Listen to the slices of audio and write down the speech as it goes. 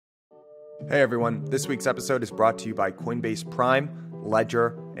Hey everyone, this week's episode is brought to you by Coinbase Prime,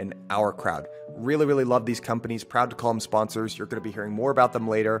 Ledger, and Our Crowd. Really love these companies, proud to call them sponsors. You're going to be hearing more about them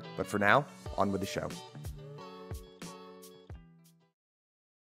later, but for now, on with the show.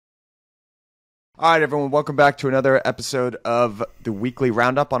 All right, everyone, welcome back to another episode of the weekly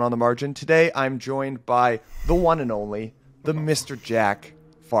Roundup on the Margin. Today, I'm joined by the one and only, the Mr. Jack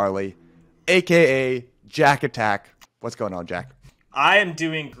Farley, aka Jack Attack. What's going on, Jack? I am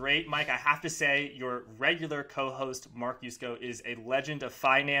doing great, Mike. I have to say, your regular co-host, Mark Yusko, is a legend of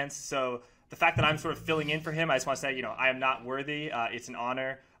finance. So the fact that I'm sort of filling in for him, I just want to say, I am not worthy. It's an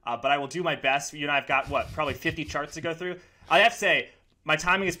honor, but I will do my best. You and I have got, probably 50 charts to go through. I have to say, my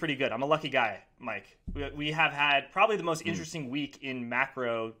timing is pretty good. I'm a lucky guy, Mike. We have had probably the most interesting week in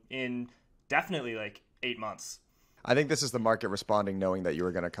macro in definitely like 8 months. I think this is the market responding, knowing that you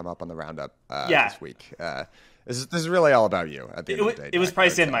were going to come up on the Roundup this week. This is really all about you at the end of the day. It was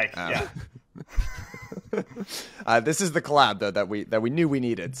priced in, Mike. Yeah. This is the collab, though, that we knew we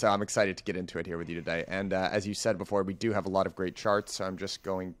needed. So I'm excited to get into it here with you today. And as you said before, we do have a lot of great charts. So I'm just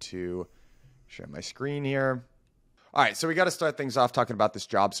going to share my screen here. All right, so we got to start things off talking about this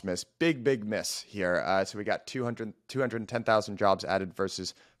jobs miss. Big miss here. So we got 210,000 jobs added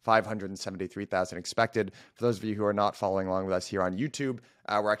versus 573,000 expected. For those of you who are not following along with us here on YouTube,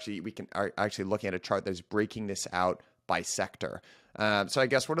 we're actually looking at a chart that is breaking this out by sector. So I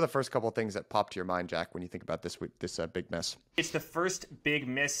guess what are the first couple of things that pop to your mind, Jack, when you think about this big miss? It's the first big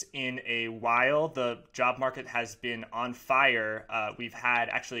miss in a while. The job market has been on fire. We've had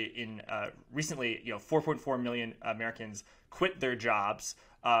actually recently, 4.4 million Americans quit their jobs,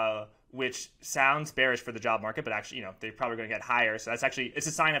 which sounds bearish for the job market, but actually, they're probably going to get higher. So it's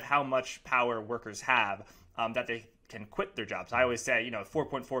a sign of how much power workers have, that they can quit their jobs. I always say,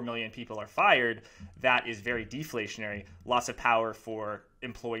 4.4 million people are fired. That is very deflationary. Lots of power for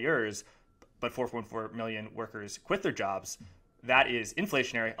employers, but 4.4 million workers quit their jobs. That is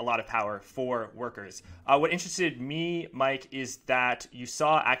inflationary. A lot of power for workers. What interested me, Mike, is that you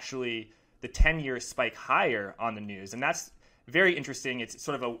saw actually the 10-year spike higher on the news, and that's very interesting. It's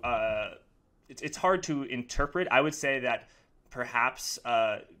sort of it's hard to interpret. I would say that perhaps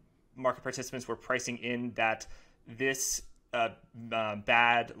market participants were pricing in that this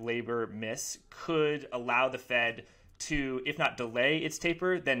bad labor miss could allow the Fed to, if not delay its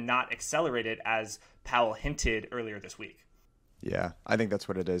taper, then not accelerate it, as Powell hinted earlier this week. Yeah, I think that's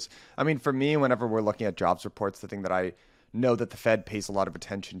what it is. I mean, for me, whenever we're looking at jobs reports, the thing that I know that the Fed pays a lot of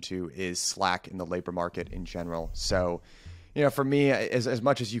attention to is slack in the labor market in general. So, for me, as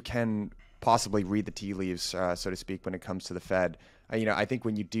much as you can possibly read the tea leaves, so to speak, when it comes to the Fed, I think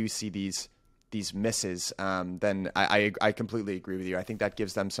when you do see these misses, then I completely agree with you. I think that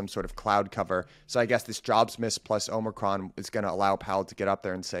gives them some sort of cloud cover. So I guess this jobs miss plus Omicron is going to allow Powell to get up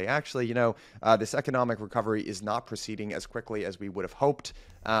there and say, actually, this economic recovery is not proceeding as quickly as we would have hoped.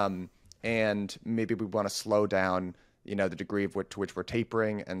 And maybe we want to slow down, the degree to which we're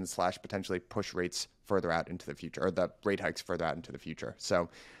tapering and / potentially push rates further out into the future, or the rate hikes further out into the future. So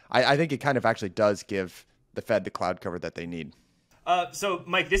I think it kind of actually does give the Fed the cloud cover that they need. So,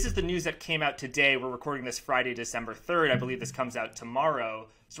 Mike, this is the news that came out today. We're recording this Friday, December 3rd. I believe this comes out tomorrow.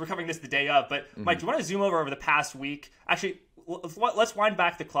 So we're covering this the day of. But, Mike, do you want to zoom over the past week? Actually, let's wind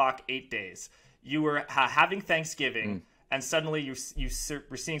back the clock 8 days. You were having Thanksgiving, and suddenly you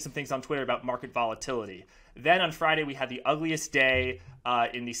were seeing some things on Twitter about market volatility. Then on Friday, we had the ugliest day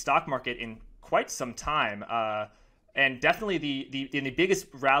in the stock market in quite some time. And definitely the biggest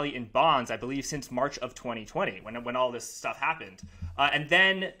rally in bonds, I believe, since March of 2020, when all this stuff happened. And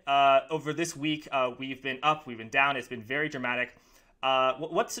then over this week, we've been up, we've been down. It's been very dramatic.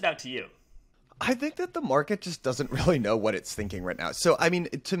 What stood out to you? I think that the market just doesn't really know what it's thinking right now. So, I mean,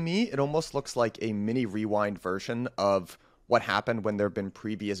 to me, it almost looks like a mini rewind version of what happened when there have been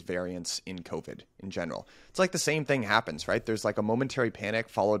previous variants in COVID in general. It's like the same thing happens, right? There's like a momentary panic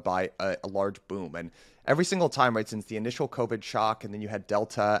followed by a large boom. And every single time, right, since the initial COVID shock, and then you had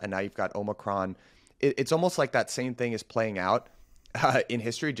Delta, and now you've got Omicron, it's almost like that same thing is playing out in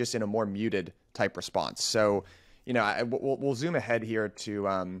history, just in a more muted type response. So, we'll zoom ahead here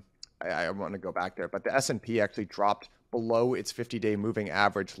to, I want to go back there, but the S&P actually dropped below its 50-day moving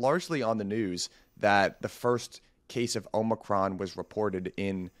average, largely on the news that the first case of Omicron was reported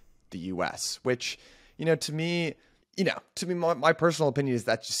in the US, which, to me, my personal opinion is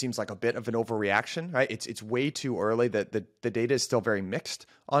that just seems like a bit of an overreaction, right? It's way too early. The data is still very mixed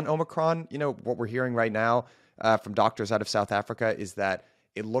on Omicron. What we're hearing right now from doctors out of South Africa is that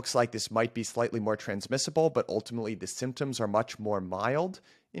it looks like this might be slightly more transmissible, but ultimately the symptoms are much more mild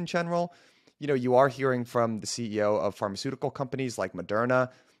in general. You are hearing from the CEO of pharmaceutical companies like Moderna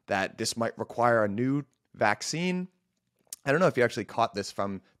that this might require a new vaccine. I don't know if you actually caught this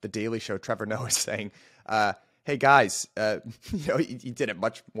from The Daily Show. Trevor Noah saying, hey guys, he did it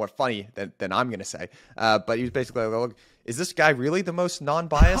much more funny than I'm going to say. But he was basically like, look, is this guy really the most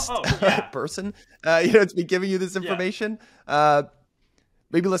non-biased person? To be giving you this information? Yeah.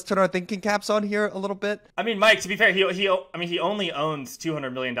 Maybe let's turn our thinking caps on here a little bit. I mean, Mike, to be fair, he only owns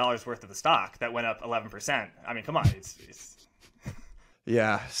 $200 million worth of the stock that went up 11%. I mean, come on. It's...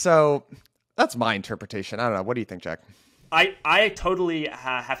 Yeah. So that's my interpretation. I don't know. What do you think, Jack? I totally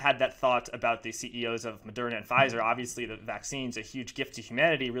have had that thought about the CEOs of Moderna and Pfizer. Obviously, the vaccine's a huge gift to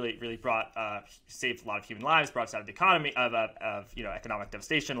humanity. Really brought saved a lot of human lives, brought us out of the economy of economic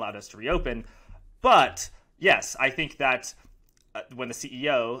devastation, allowed us to reopen. But yes, I think that when the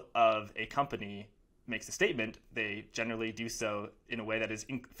CEO of a company makes a statement, they generally do so in a way that is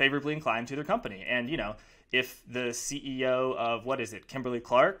favorably inclined to their company. And if the CEO of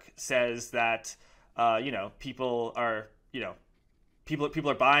Kimberly-Clark says that people are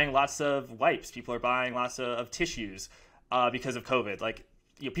buying lots of wipes, people are buying lots of tissues because of COVID. Like,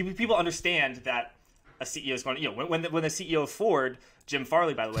 people understand that a CEO is going. When the CEO of Ford, Jim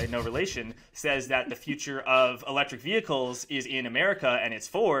Farley, by the way, no relation, says that the future of electric vehicles is in America and it's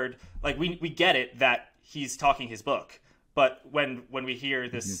Ford. Like, we get it that he's talking his book. But when we hear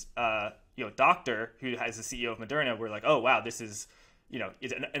this doctor who has the CEO of Moderna, we're like, oh wow, this is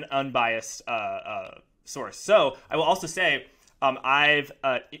an unbiased source. So I will also say, I've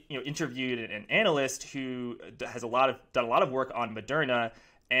interviewed an analyst who has done a lot of work on Moderna,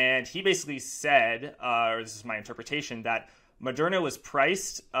 and he basically said, or this is my interpretation, that Moderna was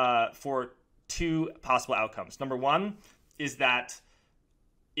priced for two possible outcomes. Number one is that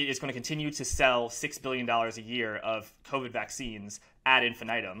it is going to continue to sell $6 billion a year of COVID vaccines ad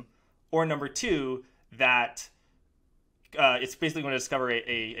infinitum, or number two, that it's basically going to discover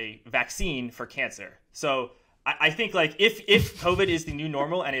a vaccine for cancer. So I think, like, if COVID is the new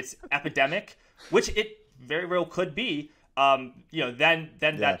normal and it's epidemic, which it very well could be, then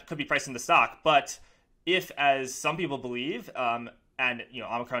that could be priced in the stock. But if, as some people believe, and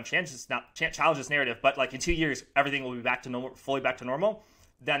Omicron challenges this narrative, but like in 2 years everything will be back to normal, fully back to normal,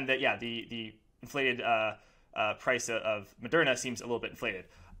 then the inflated price of Moderna seems a little bit inflated.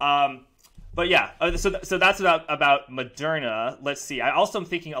 But yeah, so that's about Moderna. Let's see. I also am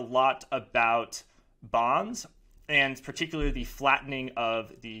thinking a lot about bonds, and particularly the flattening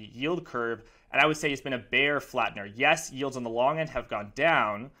of the yield curve. And I would say it's been a bear flattener. Yes, yields on the long end have gone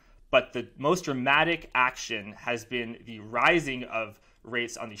down, but the most dramatic action has been the rising of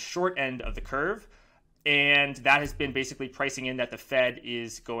rates on the short end of the curve. And that has been basically pricing in that the Fed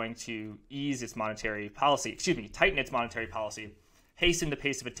is going to tighten its monetary policy, hasten the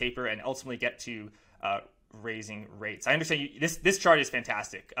pace of a taper, and ultimately get to raising rates. I understand this chart is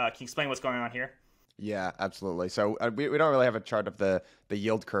fantastic. Can you explain what's going on here? Yeah, absolutely. So we don't really have a chart of the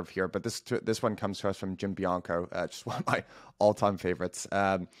yield curve here, but this one comes to us from Jim Bianco, just one of my all-time favorites.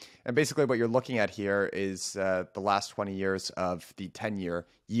 And basically what you're looking at here is the last 20 years of the 10-year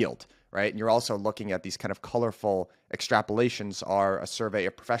yield, right? And you're also looking at these kind of colorful extrapolations are a survey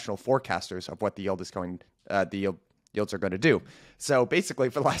of professional forecasters of what the yields are going to do. So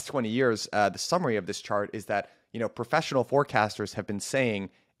basically for the last 20 years, the summary of this chart is that, professional forecasters have been saying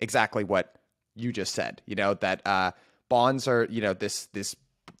exactly what you just said, that bonds are, this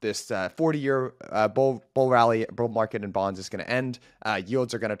 40-year bull market in bonds is going to end.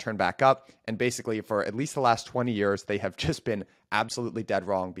 Yields are going to turn back up. And basically for at least the last 20 years, they have just been absolutely dead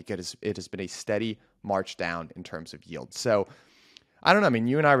wrong because it has been a steady march down in terms of yield. So I don't know. I mean,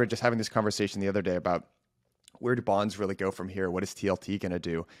 you and I were just having this conversation the other day about where do bonds really go from here? What is TLT going to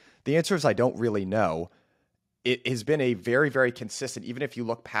do? The answer is I don't really know. It has been a very, very consistent, even if you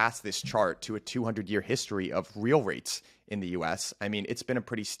look past this chart to a 200-year history of real rates in the U.S., I mean, it's been a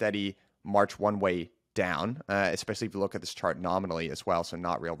pretty steady march one way down, especially if you look at this chart nominally as well. So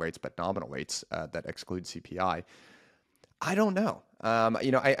not real rates, but nominal rates that exclude CPI. I don't know.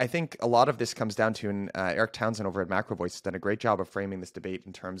 I think a lot of this comes down to, and Eric Townsend over at Macro Voice has done a great job of framing this debate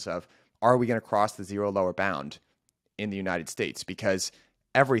in terms of, are we going to cross the zero lower bound in the United States? Because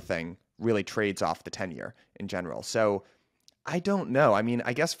everything really trades off the 10-year in general. So I don't know. I mean,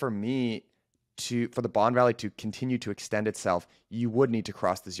 I guess for me, for the bond rally to continue to extend itself, you would need to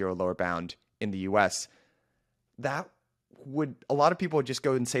cross the zero lower bound in the US. A lot of people would just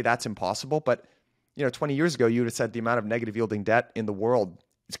go and say that's impossible. But 20 years ago, you would have said the amount of negative yielding debt in the world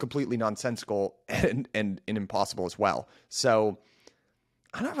is completely nonsensical and impossible as well. So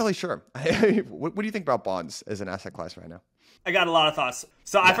I'm not really sure. What do you think about bonds as an asset class right now? I got a lot of thoughts.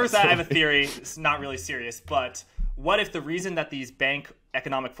 So first, I have a theory. It's not really serious, but what if the reason that these bank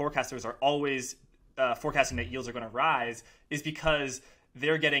economic forecasters are always forecasting that yields are going to rise is because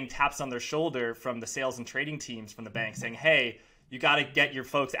they're getting taps on their shoulder from the sales and trading teams from the bank saying, hey, you got to get your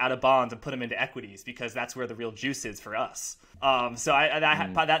folks out of bonds and put them into equities because that's where the real juice is for us. So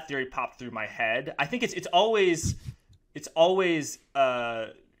that theory popped through my head. I think it's always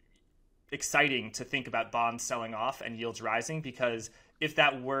exciting to think about bonds selling off and yields rising, because if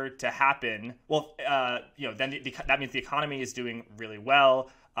that were to happen, well, then that means the economy is doing really well.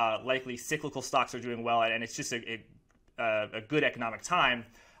 Likely cyclical stocks are doing well, and it's just a good economic time.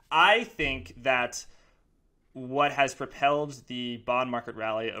 I think that what has propelled the bond market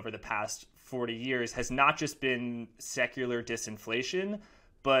rally over the past 40 years has not just been secular disinflation,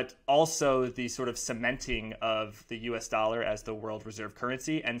 but also the sort of cementing of the US dollar as the world reserve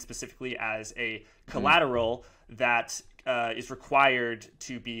currency, and specifically as a collateral that is required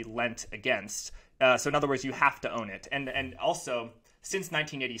to be lent against. So in other words, you have to own it. And also, since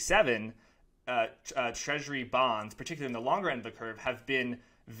 1987, Treasury bonds, particularly in the longer end of the curve, have been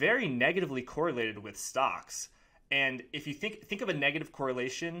very negatively correlated with stocks. And if you think of a negative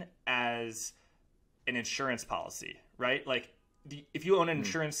correlation as an insurance policy, right? Like if you own an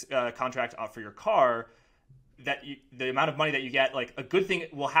insurance contract for your car, the amount of money that you get, like a good thing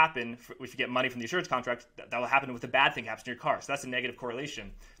will happen if you get money from the insurance contract, that will happen with a bad thing happens to your car. So that's a negative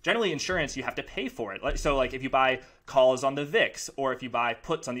correlation. Generally, insurance, you have to pay for it. So like if you buy calls on the VIX or if you buy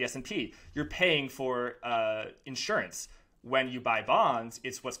puts on the S&P, you're paying for insurance. When you buy bonds,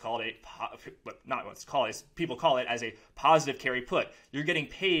 it's what's called people call it as a positive carry put. You're getting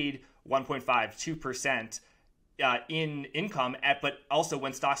paid 1.5, 2% in income, but also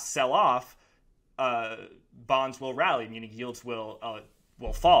when stocks sell off, bonds will rally, meaning yields will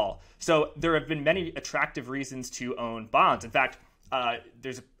fall. So there have been many attractive reasons to own bonds. In fact,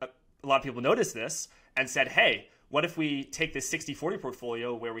 there's a lot of people noticed this and said, hey, what if we take this 60-40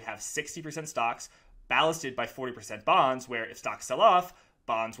 portfolio where we have 60% stocks ballasted by 40% bonds, where if stocks sell off,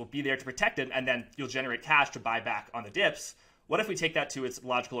 bonds will be there to protect it, and then you'll generate cash to buy back on the dips. What if we take that to its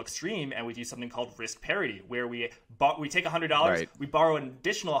logical extreme and we do something called risk parity, where we take $100, right, we borrow an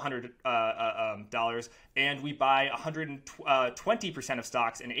additional $100, and we buy 120% of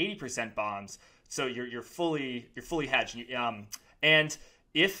stocks and 80% bonds. So you're fully hedged. And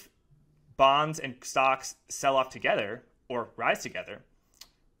if bonds and stocks sell off together or rise together,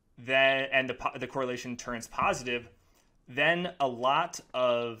 then the correlation turns positive, then a lot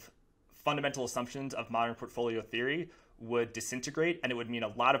of fundamental assumptions of modern portfolio theory would disintegrate, and it would mean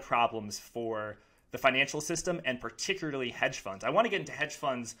a lot of problems for the financial system and particularly hedge funds. I want to get into hedge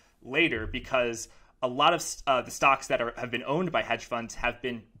funds later because a lot of the stocks that have been owned by hedge funds have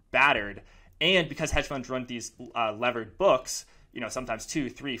been battered, and because hedge funds run these levered books, sometimes 2,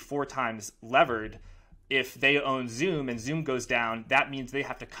 3, 4 times levered. If they own Zoom and Zoom goes down, that means they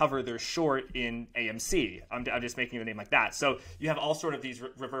have to cover their short in AMC. I'm just making the name like that. So you have all sort of these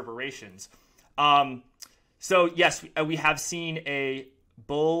reverberations. So yes, we have seen a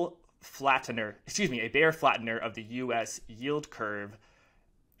bear flattener of the U.S. yield curve.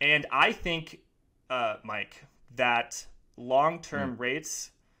 And I think, Mike, that long-term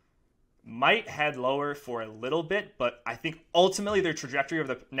rates might head lower for a little bit, but I think ultimately their trajectory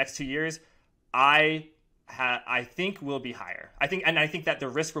over the next 2 years, I think will be higher. I think that the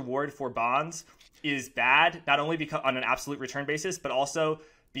risk reward for bonds is bad, not only because on an absolute return basis, but also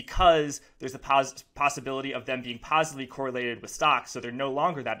because there's the possibility of them being positively correlated with stocks, so they're no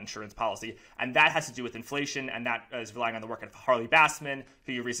longer that insurance policy. And that has to do with inflation, and that is relying on the work of Harley Bassman,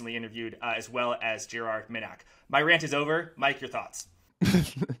 who you recently interviewed, as well as Gerard Minack. My rant is over. Mike, your thoughts?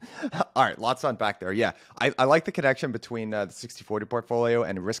 All right, lots to unpack there. Yeah, I like the connection between the 60-40 portfolio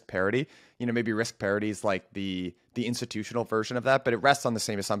and risk parity. Maybe risk parity is like the institutional version of that, but it rests on the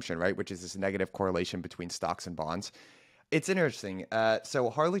same assumption, right? Which is this negative correlation between stocks and bonds. It's interesting. So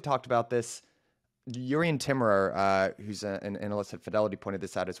Harley talked about this. Urian Timmerer, who's an analyst at Fidelity, pointed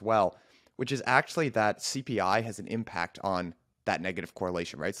this out as well, which is actually that CPI has an impact on that negative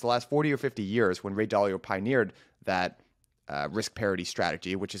correlation, right? So the last 40 or 50 years, when Ray Dalio pioneered that risk parity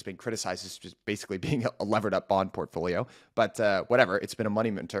strategy, which has been criticized as just basically being a levered up bond portfolio. But whatever, it's been a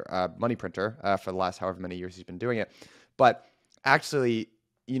money printer for the last however many years he's been doing it. But actually,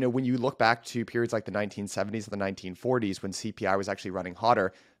 when you look back to periods like the 1970s and the 1940s, when CPI was actually running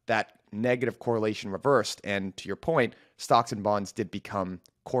hotter, that negative correlation reversed. And to your point, stocks and bonds did become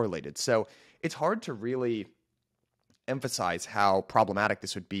correlated. So it's hard to really emphasize how problematic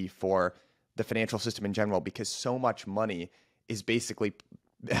this would be for the financial system in general, because so much money is basically,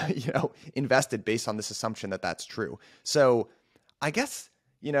 invested based on this assumption that that's true. So I guess,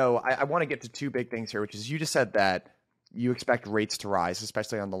 I want to get to two big things here, which is you just said that you expect rates to rise,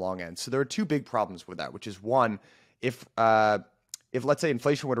 especially on the long end. So there are two big problems with that, which is one, if let's say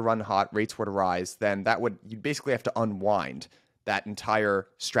inflation were to run hot, rates were to rise, then you'd basically have to unwind that entire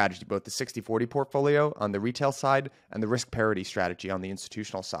strategy, both the 60-40 portfolio on the retail side and the risk parity strategy on the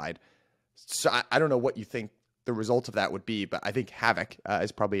institutional side. So I don't know what you think the result of that would be, but I think havoc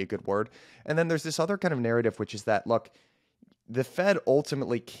is probably a good word. And then there's this other kind of narrative, which is that, look, the Fed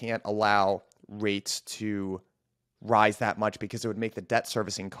ultimately can't allow rates to rise that much because it would make the debt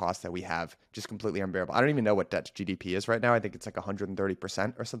servicing costs that we have just completely unbearable. I don't even know what debt to GDP is right now. I think it's like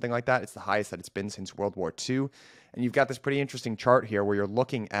 130% or something like that. It's the highest that it's been since World War II. And you've got this pretty interesting chart here where you're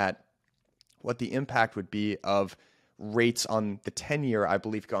looking at what the impact would be of rates on the 10-year, I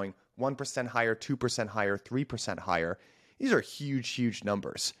believe, going 1% higher, 2% higher, 3% higher. These are huge, huge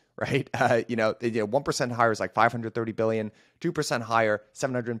numbers, right? 1% higher is like 530 billion, 2% higher,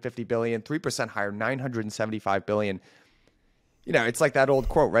 750 billion, 3% higher, 975 billion. It's like that old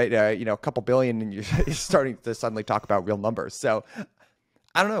quote, right? A couple billion and you're starting to suddenly talk about real numbers. So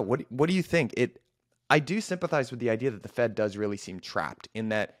I don't know. What do you think? I do sympathize with the idea that the Fed does really seem trapped in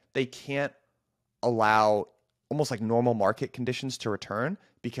that they can't allow almost like normal market conditions to return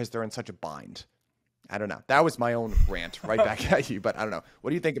because they're in such a bind. I don't know. That was my own rant right back at you, but I don't know.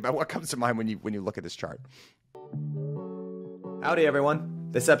 What do you think about what comes to mind when you look at this chart? Howdy, everyone.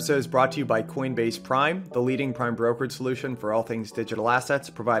 This episode is brought to you by Coinbase Prime, the leading prime brokerage solution for all things digital assets,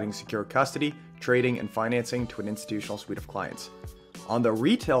 providing secure custody, trading, and financing to an institutional suite of clients. On the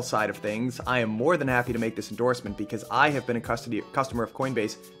retail side of things, I am more than happy to make this endorsement because I have been a customer of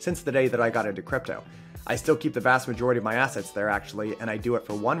Coinbase since the day that I got into crypto. I still keep the vast majority of my assets there, actually, and I do it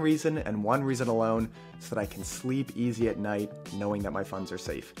for one reason and one reason alone, so that I can sleep easy at night knowing that my funds are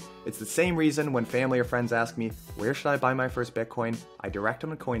safe. It's the same reason when family or friends ask me, where should I buy my first Bitcoin? I direct them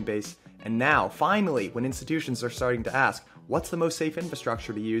to Coinbase. And now, finally, when institutions are starting to ask, what's the most safe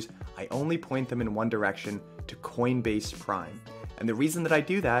infrastructure to use? I only point them in one direction, to Coinbase Prime. And the reason that I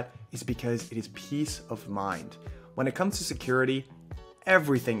do that is because it is peace of mind. When it comes to security,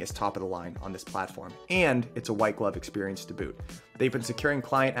 everything is top of the line on this platform, and it's a white glove experience to boot. They've been securing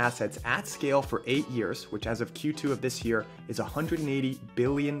client assets at scale for 8 years, which as of Q2 of this year is $180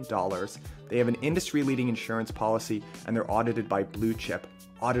 billion. They have an industry-leading insurance policy, and they're audited by blue chip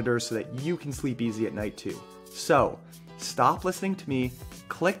auditors so that you can sleep easy at night too. So stop listening to me,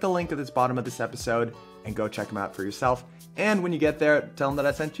 click the link at the bottom of this episode, and go check them out for yourself. And when you get there, tell them that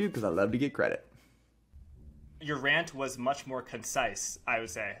I sent you because I love to get credit. Your rant was much more concise, I would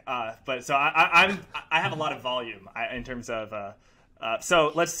say. But so I have a lot of volume in terms of.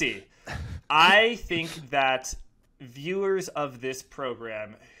 So let's see. I think that viewers of this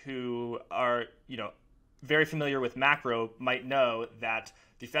program who are very familiar with macro might know that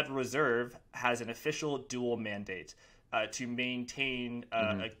the Federal Reserve has an official dual mandate to maintain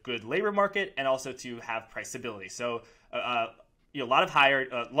a good labor market and also to have price stability. So a lot of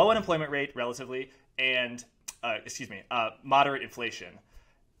higher, low unemployment rate relatively, and moderate inflation.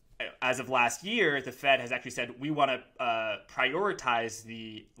 As of last year, the Fed has actually said we want to prioritize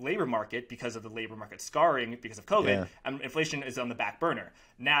the labor market because of the labor market scarring because of COVID, and inflation is on the back burner.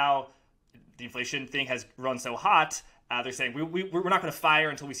 Now, the inflation thing has run so hot, they're saying we're not going to fire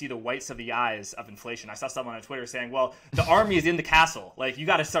until we see the whites of the eyes of inflation. I saw someone on Twitter saying, well, the army is in the castle. Like, you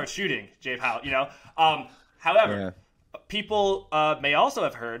got to start shooting, Jay Powell, However, people may also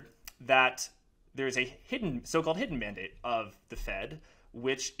have heard that there's a so-called hidden mandate of the Fed,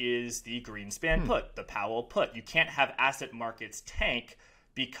 which is the Greenspan put, the Powell put. You can't have asset markets tank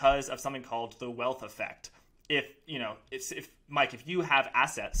because of something called the wealth effect. If Mike, if you have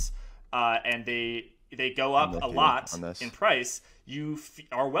assets and they go up a lot in price, you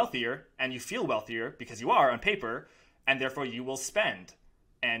are wealthier and you feel wealthier because you are on paper, and therefore you will spend.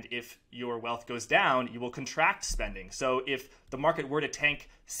 And if your wealth goes down, you will contract spending. So if the market were to tank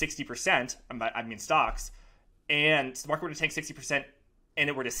 60%, I mean stocks, and the market were to tank 60% and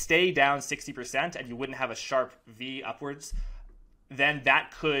it were to stay down 60% and you wouldn't have a sharp V upwards, then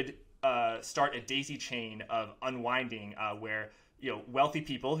that could start a daisy chain of unwinding where wealthy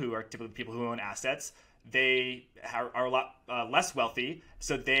people, who are typically people who own assets, they are a lot less wealthy,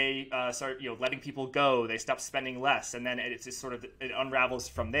 so they start letting people go. They stop spending less, and then it's just sort of it unravels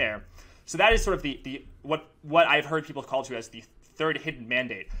from there. So that is sort of the what I've heard people call to as the third hidden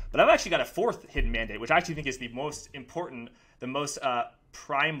mandate. But I've actually got a fourth hidden mandate, which I actually think is the most important, the most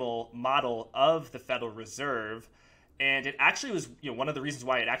primal model of the Federal Reserve. And it actually was one of the reasons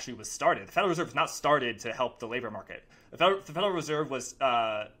why it actually was started. The Federal Reserve was not started to help the labor market. The Federal Reserve was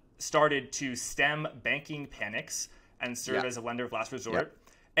started to stem banking panics and serve as a lender of last resort.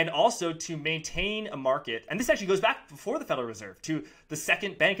 and also to maintain a market. And this actually goes back before the Federal Reserve to the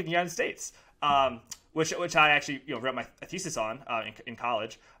second bank of the United States, which I actually wrote my thesis on in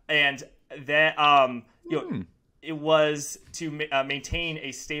college, and that it was to maintain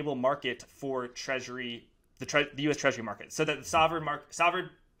a stable market for Treasury, the U.S. Treasury market, so that the sovereign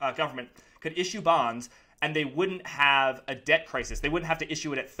government could issue bonds, and they wouldn't have a debt crisis. They wouldn't have to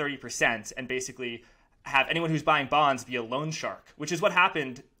issue it at 30% and basically have anyone who's buying bonds be a loan shark, which is what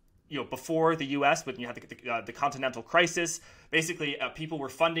happened before the U.S. when you had the Continental Crisis. Basically, people were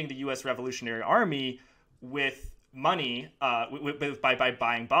funding the U.S. Revolutionary Army with money by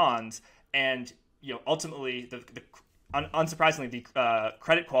buying bonds, and ultimately, unsurprisingly, the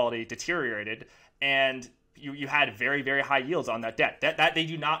credit quality deteriorated, and you had very, very high yields on that debt. That they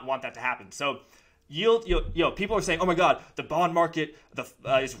do not want that to happen. So yield, people are saying, oh my God, the bond market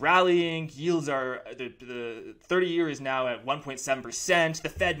is rallying. Yields are the 30-year is now at 1.7%. The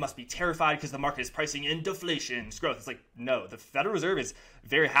Fed must be terrified because the market is pricing in deflation, growth. It's like, no, the Federal Reserve is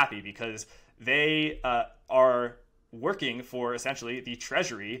very happy because they are working for essentially the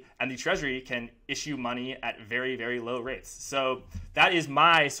Treasury, and the Treasury can issue money at very, very low rates. So that is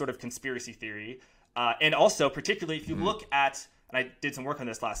my sort of conspiracy theory. And also, particularly if you look at, and I did some work on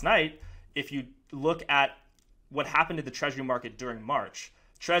this last night, if you look at what happened to the Treasury market during March,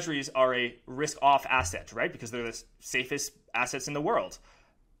 Treasuries are a risk-off asset, right? Because they're the safest assets in the world.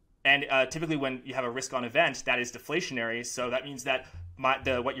 And typically when you have a risk-on event, that is deflationary. So that means that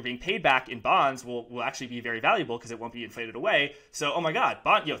what you're being paid back in bonds will actually be very valuable because it won't be inflated away. So, oh my God,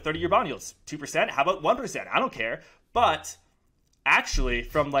 30-year bond yields, 2%. How about 1%? I don't care. But actually,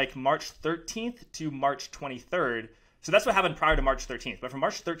 from like March 13th to March 23rd, so that's what happened prior to March 13th. But from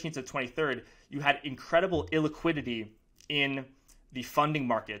March 13th to 23rd, you had incredible illiquidity in the funding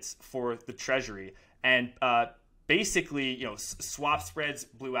markets for the Treasury. And basically, swap spreads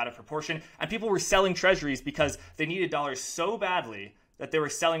blew out of proportion. And people were selling Treasuries because they needed dollars so badly that they were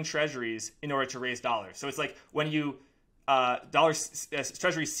selling Treasuries in order to raise dollars. So it's like when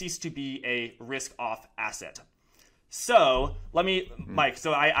Treasuries cease to be a risk-off asset. So Mike.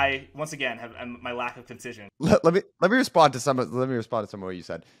 So I once again have my lack of concision. Let me respond to some of what you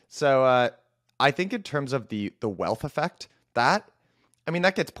said. So I think in terms of the wealth effect, that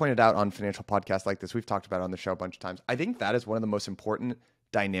gets pointed out on financial podcasts like this. We've talked about it on the show a bunch of times. I think that is one of the most important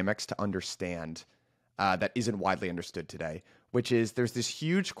dynamics to understand that isn't widely understood today, which is there's this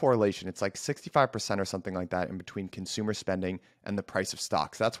huge correlation. It's like 65% or something like that in between consumer spending and the price of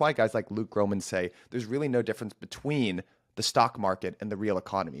stocks. That's why guys like Luke Gromen say there's really no difference between the stock market and the real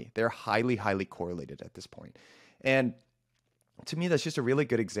economy. They're highly, highly correlated at this point. And to me, that's just a really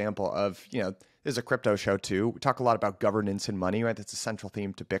good example of, this is a crypto show too. We talk a lot about governance and money, right? That's a central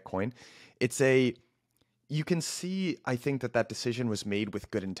theme to Bitcoin. You can see, I think that decision was made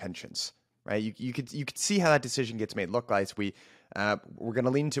with good intentions. Right, you could see how that decision gets made. Look, guys, we're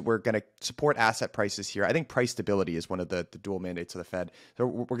going to support asset prices here. I think price stability is one of the dual mandates of the Fed. So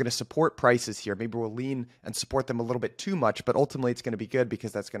we're going to support prices here. Maybe we'll lean and support them a little bit too much, but ultimately it's going to be good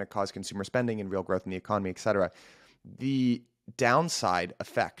because that's going to cause consumer spending and real growth in the economy, et cetera. The downside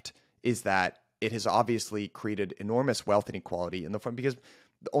effect is that it has obviously created enormous wealth inequality in the front because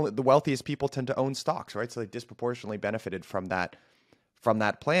only the wealthiest people tend to own stocks, right? So they disproportionately benefited from that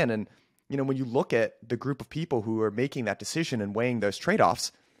plan. And when you look at the group of people who are making that decision and weighing those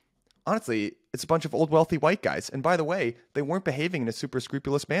trade-offs, honestly, it's a bunch of old wealthy white guys. And by the way, they weren't behaving in a super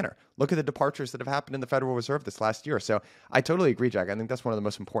scrupulous manner. Look at the departures that have happened in the Federal Reserve this last year. So I totally agree, Jack. I think that's one of the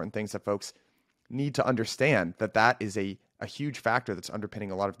most important things that folks need to understand, that is a huge factor that's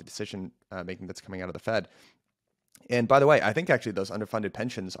underpinning a lot of the decision making that's coming out of the Fed. And by the way, I think actually those underfunded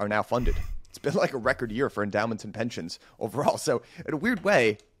pensions are now funded. It's been like a record year for endowments and pensions overall. So in a weird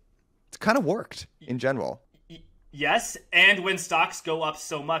way, it's kind of worked in general. Yes, and when stocks go up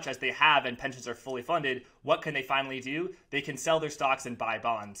so much as they have and pensions are fully funded, what can they finally do? They can sell their stocks and buy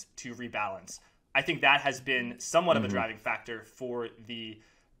bonds to rebalance. I think that has been somewhat of a driving factor for the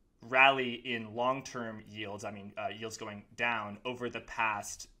rally in long-term yields. Yields going down over the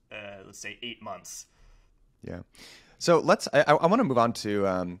past, let's say, 8 months. Yeah. So I want to move on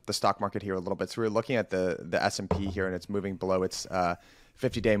to the stock market here a little bit. So we're looking at the S&P here, and it's moving below its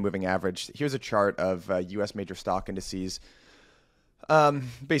 50-day moving average. Here's a chart of U.S. major stock indices,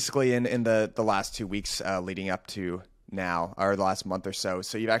 basically in the last 2 weeks leading up to now, or the last month or so.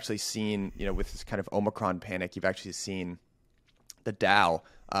 So you've actually seen, with this kind of Omicron panic, you've actually seen the Dow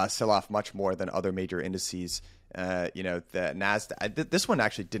sell off much more than other major indices. The NASDAQ. This one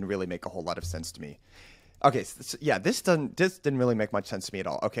actually didn't really make a whole lot of sense to me. Okay, so this didn't really make much sense to me at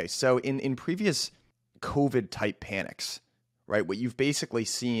all. Okay, so in previous COVID-type panics, right, what you've basically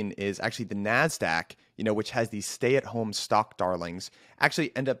seen is actually the NASDAQ, which has these stay-at-home stock darlings,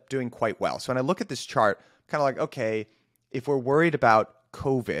 actually end up doing quite well. So when I look at this chart, kind of like, okay, if we're worried about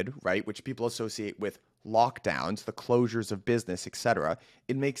COVID, right, which people associate with lockdowns, the closures of business, etc.,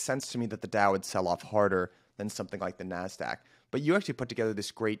 it makes sense to me that the Dow would sell off harder than something like the NASDAQ. But you actually put together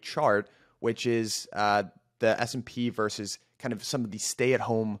this great chart, which is the S&P versus kind of some of these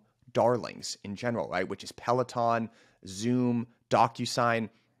stay-at-home darlings in general, right, which is Peloton, Zoom, DocuSign.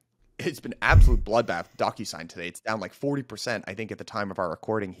 It's been absolute bloodbath, DocuSign today. It's down like 40%, I think, at the time of our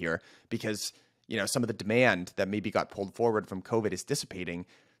recording here because, some of the demand that maybe got pulled forward from COVID is dissipating.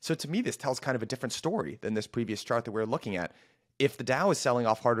 So to me, this tells kind of a different story than this previous chart that we were looking at. If the Dow is selling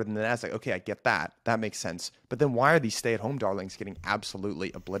off harder than the NASDAQ, okay, I get that. That makes sense. But then why are these stay-at-home darlings getting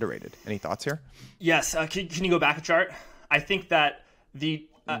absolutely obliterated? Any thoughts here? Yes. Can you go back a chart? I think that the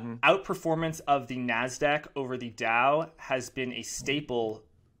outperformance of the NASDAQ over the Dow has been a staple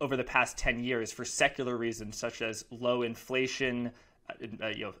over the past 10 years for secular reasons, such as low inflation,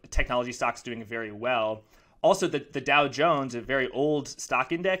 technology stocks doing very well. Also, the Dow Jones, a very old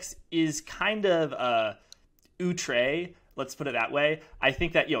stock index, is kind of outre, let's put it that way. I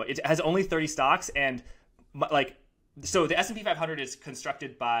think that, it has only 30 stocks, and so the S&P 500 is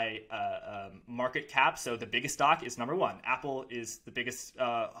constructed by market cap. So the biggest stock is number one. Apple is the biggest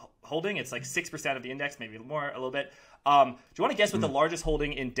holding. It's like 6% of the index, maybe more, a little bit. Do you want to guess what the largest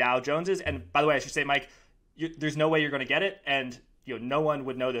holding in Dow Jones is? And by the way, I should say, Mike, there's no way you're going to get it, and no one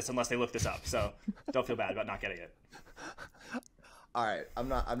would know this unless they look this up. So don't feel bad about not getting it. All right, I'm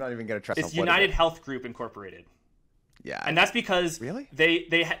not even going to trust. It's United Health Group Incorporated. Yeah, and that's because really they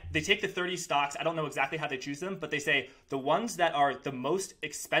take the 30 stocks. I don't know exactly how they choose them, but they say the ones that are the most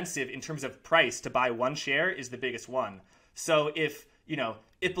expensive in terms of price to buy one share is the biggest one. So if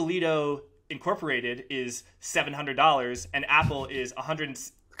Ippolito Incorporated is $700 and Apple is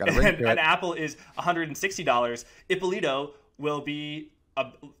Apple is $160, Ippolito will be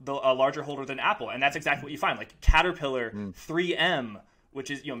a larger holder than Apple, and that's exactly what you find. Like Caterpillar, 3M, which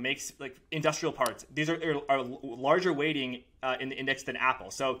is makes like industrial parts. These are larger weighting in the index than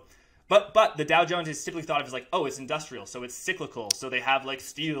Apple. So, but the Dow Jones is typically thought of as like, oh, it's industrial, so it's cyclical, so they have like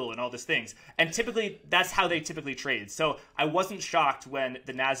steel and all these things, and typically that's how they typically trade. So I wasn't shocked when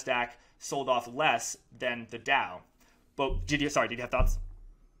the NASDAQ sold off less than the Dow. But did you have thoughts?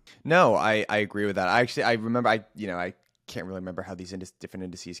 No, I agree with that. I remember I can't really remember how these different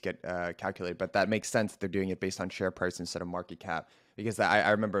indices get calculated, but that makes sense. They're doing it based on share price instead of market cap, because I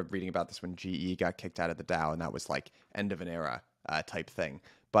remember reading about this when GE got kicked out of the Dow, and that was like end of an era type thing.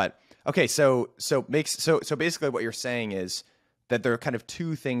 But okay, so basically what you're saying is that there are kind of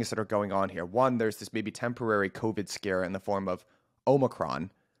two things that are going on here. One, there's this maybe temporary COVID scare in the form of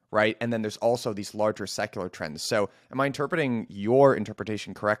Omicron, right? And then there's also these larger secular trends. So am I interpreting your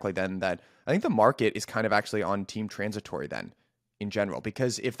interpretation correctly then that I think the market is kind of actually on team transitory then in general?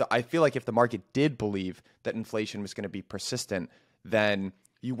 Because I feel like if the market did believe that inflation was going to be persistent, then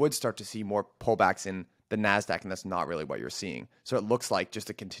you would start to see more pullbacks in the NASDAQ, and that's not really what you're seeing. So it looks like just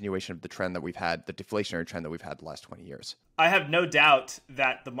a continuation of the trend that we've had, the deflationary trend that we've had the last 20 years. I have no doubt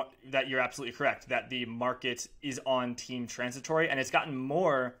that that you're absolutely correct, that the market is on team transitory, and it's gotten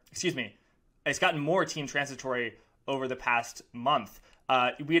more team transitory over the past month.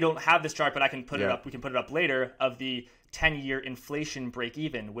 We don't have this chart, but I can put it up. We can put it up later, of the 10-year inflation break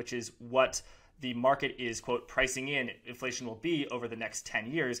even, which is what the market is, quote, pricing in inflation will be over the next 10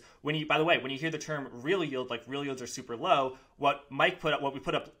 years. By the way, when you hear the term real yield, like real yields are super low, what we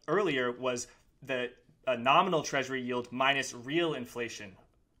put up earlier was the nominal treasury yield minus real inflation.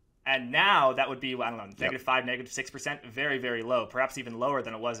 And now that would be, I don't know, -5, -6%, very, very low, perhaps even lower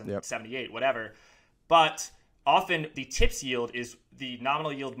than it was in 78, whatever. But often the TIPS yield is the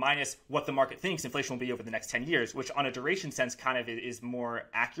nominal yield minus what the market thinks inflation will be over the next 10 years, which on a duration sense kind of is more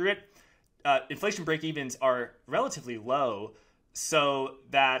accurate. Inflation break-evens are relatively low, so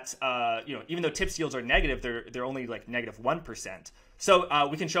that even though TIPS yields are negative, they're only like -1%. So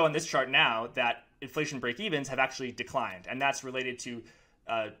we can show on this chart now that inflation break-evens have actually declined, and that's related to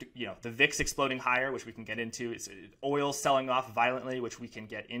the VIX exploding higher, which we can get into. It's oil selling off violently, which we can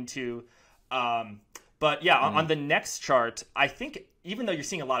get into. But yeah, on the next chart, I think even though you're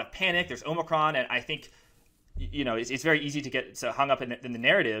seeing a lot of panic, there's Omicron, and I think it's very easy to get so hung up in the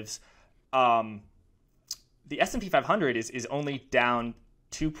narratives. The S&P 500 is only down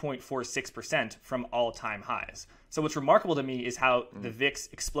 2.46% from all-time highs. So what's remarkable to me is how the VIX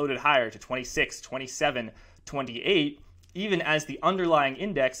exploded higher to 26, 27, 28, even as the underlying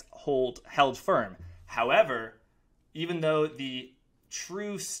index held firm. However, even though the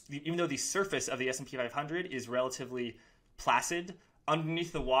surface of the S&P 500 is relatively placid.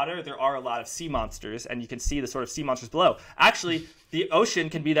 Underneath the water, there are a lot of sea monsters, and you can see the sort of sea monsters below. Actually, the ocean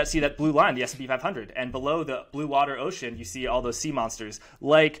can be that blue line, the S&P 500, and below the blue water ocean, you see all those sea monsters,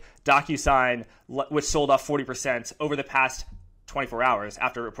 like DocuSign, which sold off 40% over the past 24 hours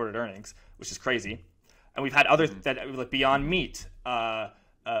after reported earnings, which is crazy. And we've had others that like Beyond Meat,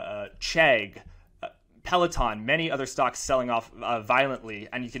 Chegg, Peloton, many other stocks selling off violently,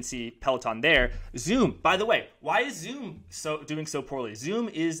 and you can see Peloton there. Zoom, by the way, why is Zoom doing so poorly? Zoom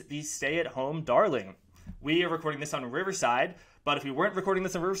is the stay-at-home darling. We are recording this on Riverside, but if we weren't recording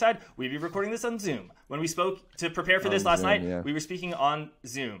this on Riverside, we'd be recording this on Zoom. When we spoke to prepare for this last night, we were speaking on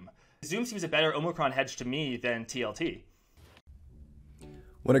Zoom. Zoom seems a better Omicron hedge to me than TLT.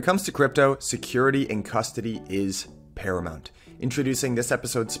 When it comes to crypto, security and custody is paramount. Introducing this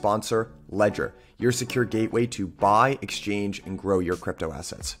episode's sponsor, Ledger, your secure gateway to buy, exchange, and grow your crypto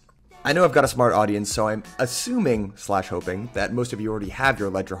assets. I know I've got a smart audience, so I'm assuming/hoping that most of you already have your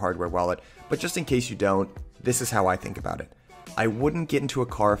Ledger hardware wallet, but just in case you don't, this is how I think about it. I wouldn't get into a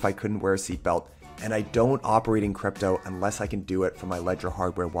car if I couldn't wear a seatbelt, and I don't operate in crypto unless I can do it from my Ledger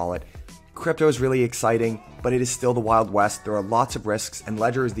hardware wallet. Crypto is really exciting, but it is still the Wild West. There are lots of risks, and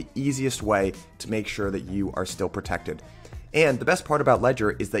Ledger is the easiest way to make sure that you are still protected. And the best part about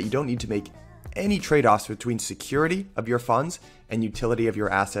Ledger is that you don't need to make any trade-offs between security of your funds and utility of your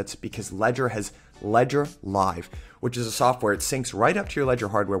assets, because Ledger has Ledger Live, which is a software. It syncs right up to your Ledger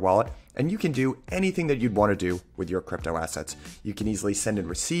hardware wallet, and you can do anything that you'd want to do with your crypto assets. You can easily send and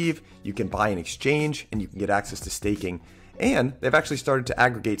receive, you can buy and exchange, and you can get access to staking. And they've actually started to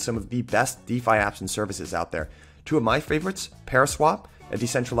aggregate some of the best DeFi apps and services out there. Two of my favorites, Paraswap, a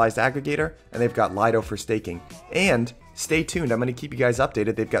decentralized aggregator, and they've got Lido for staking. And stay tuned, I'm going to keep you guys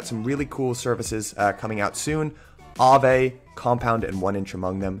updated. They've got some really cool services coming out soon. Aave, Compound, and 1inch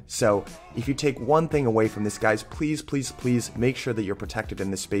among them. So if you take one thing away from this, guys, please make sure that you're protected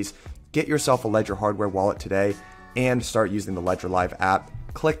in this space. Get yourself a Ledger hardware wallet today and start using the Ledger Live app.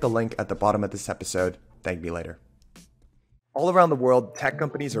 Click the link at the bottom of this episode. Thank me later. All around the world, tech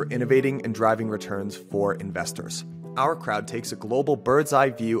companies are innovating and driving returns for investors. Our crowd takes a global bird's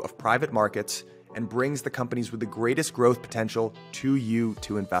eye view of private markets and brings the companies with the greatest growth potential to you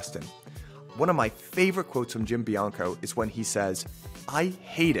to invest in. One of my favorite quotes from Jim Bianco is when he says, "I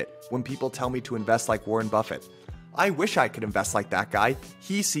hate it when people tell me to invest like Warren Buffett. I wish I could invest like that guy.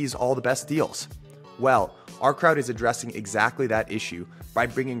 He sees all the best deals." Well, our crowd is addressing exactly that issue by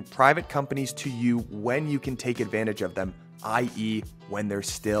bringing private companies to you when you can take advantage of them, i.e. when they're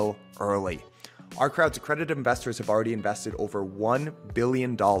still early. Our crowd's accredited investors have already invested over $1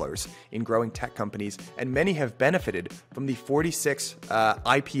 billion in growing tech companies, and many have benefited from the 46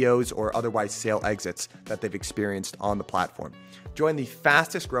 IPOs or otherwise sale exits that they've experienced on the platform. Join the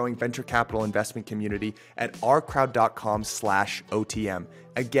fastest growing venture capital investment community at ourcrowd.com/OTM.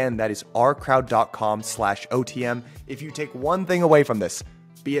 Again, that is ourcrowd.com/OTM. If you take one thing away from this,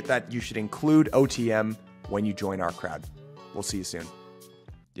 be it that you should include OTM when you join our crowd. We'll see you soon.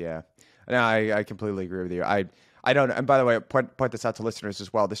 Yeah. No, I completely agree with you. I don't, and by the way, point this out to listeners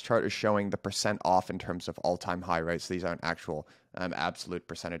as well. This chart is showing the percent off in terms of all-time high, right? So these aren't actual absolute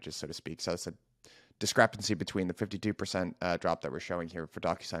percentages, so to speak. So it's a discrepancy between the 52% drop that we're showing here for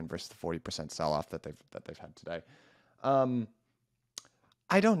DocuSign versus the 40% sell-off that they've had today. I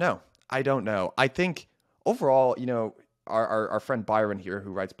don't know. I think overall, you know, our friend Byron here,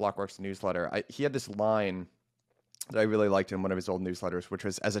 who writes Blockworks newsletter, he had this line that I really liked in one of his old newsletters, which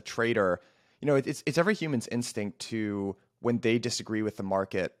was, as a trader, you know, it's every human's instinct to, when they disagree with the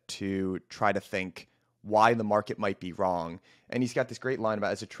market, to try to think why the market might be wrong. And he's got this great line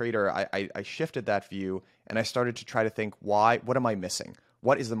about, as a trader, I shifted that view and I started to try to think, what am I missing?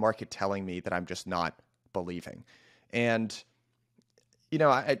 What is the market telling me that I'm just not believing? And, you know,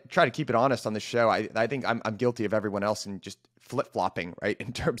 I try to keep it honest on the show. I think I'm guilty of everyone else in just flip-flopping, right,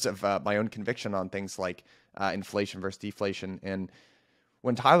 in terms of my own conviction on things like inflation versus deflation. And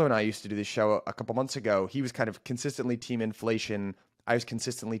when Tyler and I used to do this show a couple months ago, he was kind of consistently team inflation. I was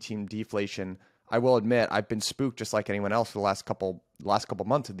consistently team deflation. I will admit I've been spooked just like anyone else for the last couple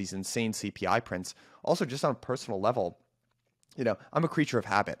months of these insane CPI prints. Also, just on a personal level, you know, I'm a creature of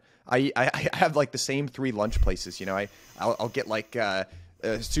habit. I have like the same 3 lunch places. You know, I'll get like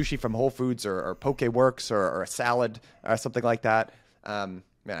sushi from Whole Foods or Poke Works or a salad or something like that. Man,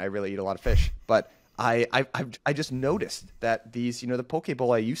 I really eat a lot of fish, but I just noticed that these, you know, the poke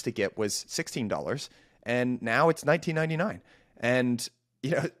bowl I used to get was $16 and now it's $19.99. And,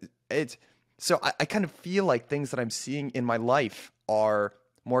 you know, so I kind of feel like things that I'm seeing in my life are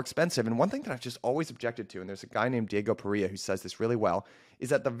more expensive. And one thing that I've just always objected to, and there's a guy named Diego Perea who says this really well, is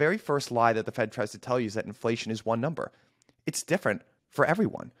that the very first lie that the Fed tries to tell you is that inflation is one number. it's different for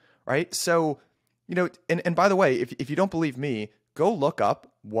everyone, right? So, and by the way, if you don't believe me, go look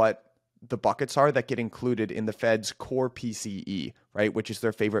up what the buckets are that get included in the Fed's core PCE, right? Which is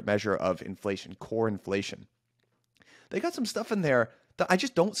their favorite measure of inflation, core inflation. They got some stuff in there that I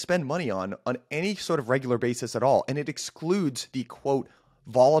just don't spend money on any sort of regular basis at all. And it excludes the quote,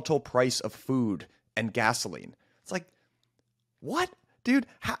 volatile price of food and gasoline. It's like, what? Dude,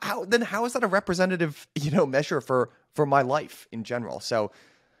 how is that a representative, measure for my life in general? So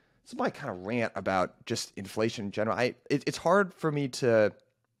it's my kind of rant about just inflation in general. It's hard for me to,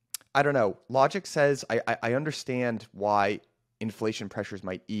 I don't know. Logic says I understand why inflation pressures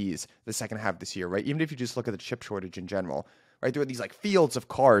might ease the second half of this year, right? Even if you just look at the chip shortage in general, right? There are these like fields of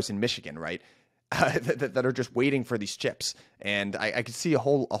cars in Michigan, right? That are just waiting for these chips. And I could see a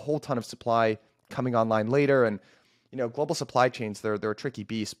whole ton of supply coming online later. And, global supply chains, they're a tricky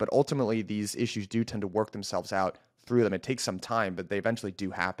beast, but ultimately these issues do tend to work themselves out through them. It takes some time, but they eventually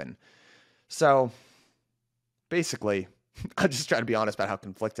do happen. So basically, I'll just try to be honest about how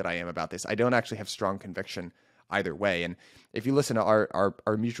conflicted I am about this. I don't actually have strong conviction either way. And if you listen to our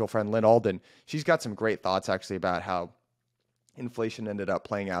mutual friend Lynn Alden, she's got some great thoughts actually about how inflation ended up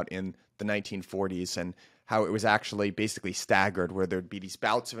playing out in the 1940s and how it was actually basically staggered, where there'd be these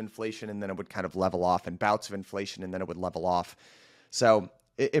bouts of inflation and then it would kind of level off, and bouts of inflation and then it would level off. So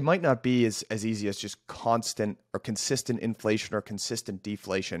it might not be as easy as just constant or consistent inflation or consistent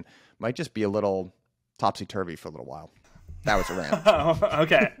deflation. It might just be a little topsy-turvy for a little while. That was a rant.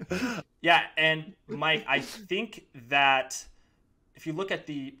 Okay. Yeah, and Mike, I think that if you look at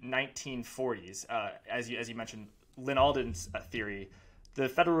the 1940s, as you mentioned, Lynn Alden's theory, the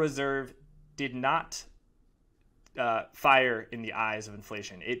Federal Reserve did not fire in the eyes of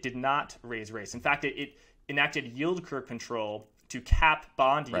inflation. It did not raise rates. In fact, it enacted yield curve control to cap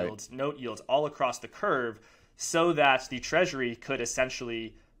bond yields, right, note yields all across the curve, so that the Treasury could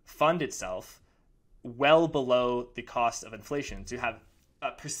essentially fund itself well below the cost of inflation, to have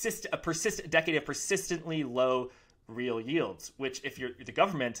a decade of persistently low real yields, which if you're the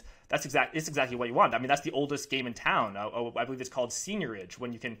government, it's exactly what you want. I mean, that's the oldest game in town. I believe it's called seniorage,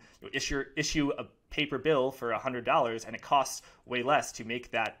 when you can issue a paper bill for $100 and it costs way less to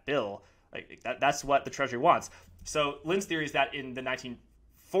make that bill. That's what the Treasury wants. So Lynn's theory is that in the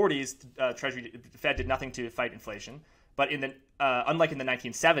 1940s, the Fed did nothing to fight inflation, but unlike in the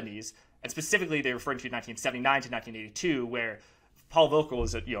 1970s, and specifically they're referring to 1979 to 1982, where Paul Volcker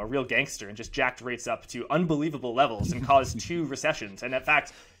was a real gangster and just jacked rates up to unbelievable levels and caused 2 recessions. And in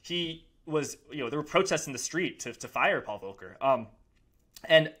fact, he was, there were protests in the street to fire Paul Volcker.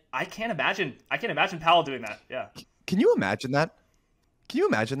 And I can't imagine Powell doing that. Yeah. Can you imagine that? Can you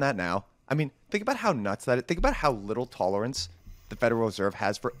imagine that now? I mean, think about how nuts that is. Think about how little tolerance the Federal Reserve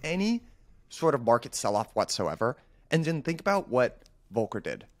has for any sort of market sell-off whatsoever. And then think about what Volcker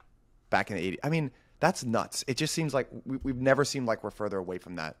did back in the 80s. I mean, that's nuts. It just seems like we've never seemed like we're further away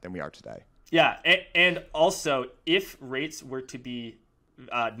from that than we are today. Yeah, and also if rates were to be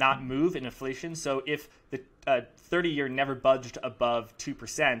not move in inflation, so if the 30-year never budged above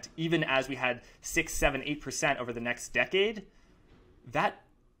 2%, even as we had 6, 7, 8% over the next decade, that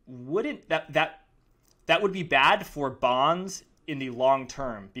would be bad for bonds in the long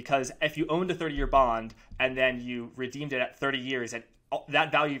term, because if you owned a 30-year bond and then you redeemed it at 30 years, and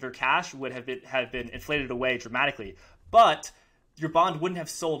that value of your cash would have been inflated away dramatically, but your bond wouldn't have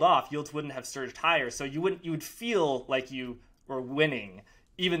sold off, yields wouldn't have surged higher, so you would feel like you were winning,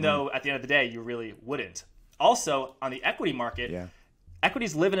 even though at the end of the day you really wouldn't. Also, on the equity market,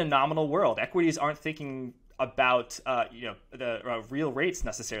 equities live in a nominal world. Equities aren't thinking about the real rates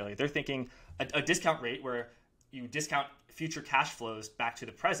necessarily. They're thinking a discount rate where you discount future cash flows back to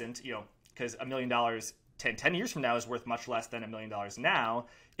the present, because $1 million 10 years from now is worth much less than $1 million now.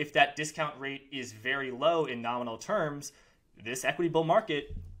 If that discount rate is very low in nominal terms, this equity bull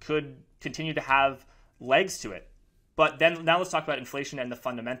market could continue to have legs to it. But then now let's talk about inflation and the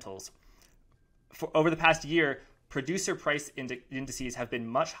fundamentals. Over the past year, producer price indices have been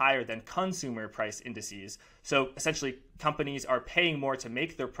much higher than consumer price indices. So essentially, companies are paying more to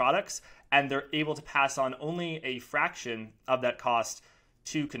make their products, and they're able to pass on only a fraction of that cost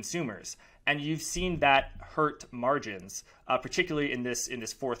to consumers. And you've seen that hurt margins, particularly in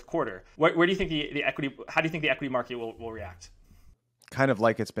this fourth quarter. Where do you think the equity? How do you think the equity market will react? Kind of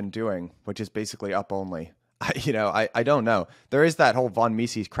like it's been doing, which is basically up only. I don't know. There is that whole von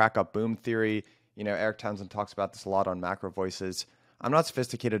Mises crack up boom theory. Eric Townsend talks about this a lot on Macro Voices. I'm not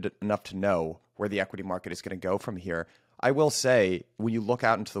sophisticated enough to know where the equity market is going to go from here. I will say, when you look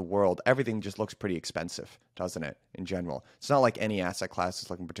out into the world, everything just looks pretty expensive, doesn't it, in general? It's not like any asset class is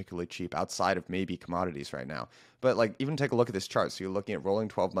looking particularly cheap outside of maybe commodities right now. But like, even take a look at this chart. So you're looking at rolling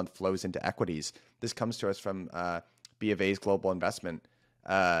 12-month flows into equities. This comes to us from B of A's Global Investment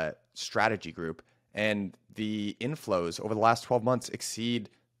Strategy Group. And the inflows over the last 12 months exceed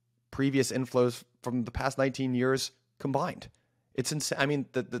previous inflows from the past 19 years combined. It's insane. I mean,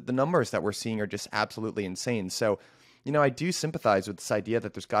 the numbers that we're seeing are just absolutely insane. So, I do sympathize with this idea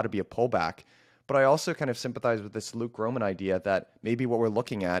that there's got to be a pullback, but I also kind of sympathize with this Luke Gromen idea that maybe what we're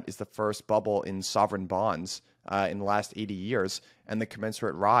looking at is the first bubble in sovereign bonds in the last 80 years and the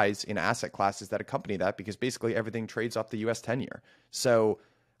commensurate rise in asset classes that accompany that, because basically everything trades off the US 10-year. So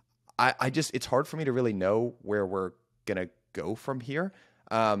it's hard for me to really know where we're going to go from here.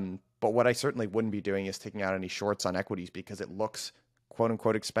 But what I certainly wouldn't be doing is taking out any shorts on equities because it looks quote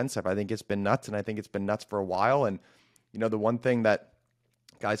unquote expensive. I think it's been nuts, and I think it's been nuts for a while. And, the one thing that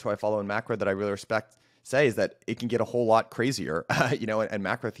guys who I follow in macro that I really respect say is that it can get a whole lot crazier, and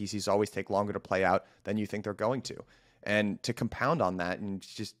macro theses always take longer to play out than you think they're going to. And to compound on that and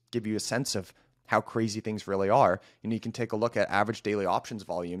just give you a sense of how crazy things really are, you can take a look at average daily options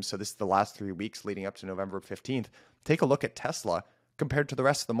volume. So this is the last 3 weeks leading up to November 15th. Take a look at Tesla compared to the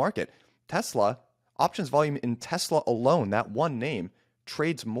rest of the market. Tesla, options volume in Tesla alone, that one name,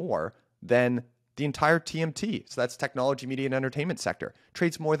 trades more than the entire TMT. So that's technology, media, and entertainment sector.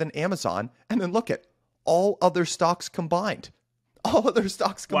 Trades more than Amazon. And then look at all other stocks combined. All other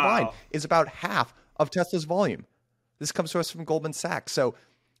stocks combined is about half of Tesla's volume. This comes to us from Goldman Sachs. So,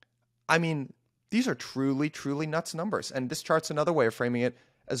 I mean, these are truly, truly nuts numbers. And this chart's another way of framing it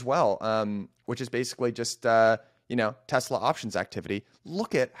as well, which is basically just, Tesla options activity.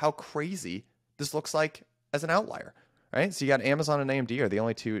 Look at how crazy this looks like as an outlier, right? So you got Amazon and AMD are the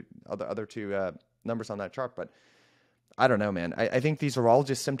only other two numbers on that chart. But I don't know, man. I think these are all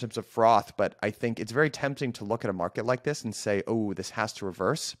just symptoms of froth, but I think it's very tempting to look at a market like this and say, oh, this has to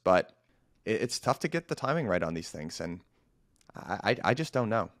reverse. But it's tough to get the timing right on these things. And I just don't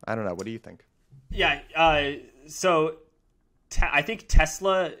know. I don't know. What do you think? Yeah. I think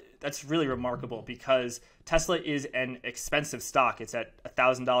Tesla, that's really remarkable because Tesla is an expensive stock. It's at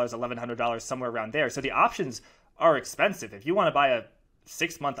 $1,000, $1,100, somewhere around there. So the options are expensive. If you want to buy a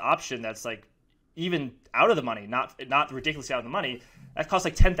 6-month option that's like even out of the money, not ridiculously out of the money, that costs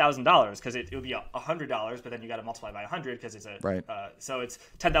like $10,000 because it would be $100, but then you got to multiply by 100 because it's right. So it's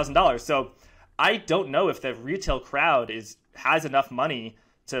 $10,000. So I don't know if the retail crowd has enough money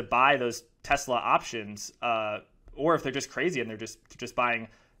to buy those Tesla options, or if they're just crazy and they're just buying.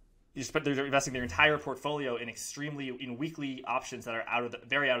 They're investing their entire portfolio in weekly options that are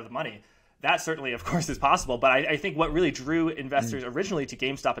very out of the money. That certainly, of course, is possible. But I think what really drew investors originally to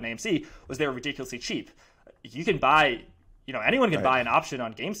GameStop and AMC was they were ridiculously cheap. You can buy, anyone can buy an option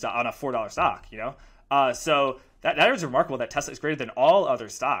on GameStop on a $4 stock. So that is remarkable that Tesla is greater than all other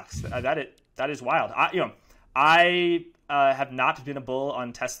stocks. That is wild. I have not been a bull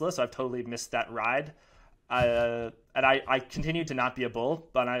on Tesla, so I've totally missed that ride. And I continue to not be a bull,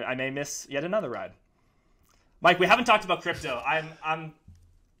 but I may miss yet another ride. Mike, we haven't talked about crypto.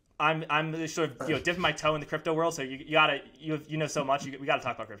 I'm sort of dipping my toe in the crypto world, so you know so much. We gotta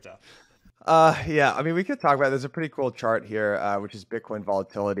talk about crypto. Yeah, I mean, we could talk about. There's a pretty cool chart here, which is Bitcoin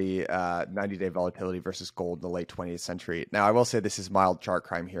volatility, 90-day volatility versus gold in the late 20th century. Now, I will say this is mild chart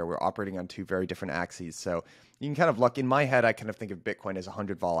crime here. We're operating on two very different axes, so you can kind of look. In my head, I kind of think of Bitcoin as a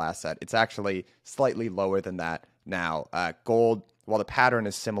 100 vol asset. It's actually slightly lower than that now. Gold, while the pattern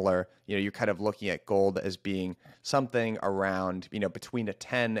is similar, you're kind of looking at gold as being something around, between a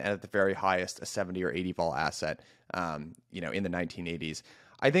 10 and at the very highest a 70 or 80 vol asset, in the 1980s.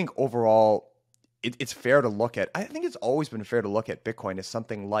 I think overall, it's fair to look at. I think it's always been fair to look at Bitcoin as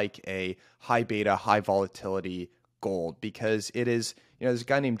something like a high beta, high volatility gold, because it is. There's a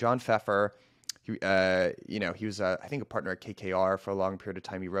guy named John Pfeffer. He was I think a partner at KKR for a long period of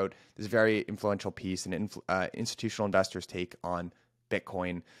time. He wrote this very influential piece, an institutional investors' take on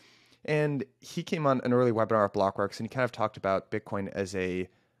Bitcoin, and he came on an early webinar at Blockworks, and he kind of talked about Bitcoin as it's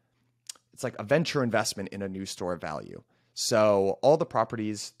like a venture investment in a new store of value. So all the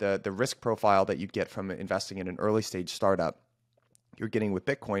properties, the risk profile that you get from investing in an early stage startup, you're getting with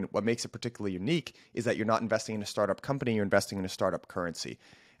Bitcoin. What makes it particularly unique is that you're not investing in a startup company, you're investing in a startup currency.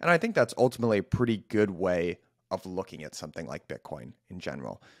 And I think that's ultimately a pretty good way of looking at something like Bitcoin in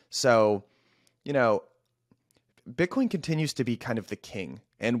general. So, Bitcoin continues to be kind of the king.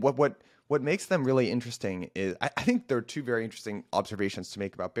 And what makes them really interesting is, I think there are two very interesting observations to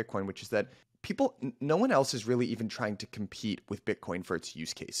make about Bitcoin, which is that no one else is really even trying to compete with Bitcoin for its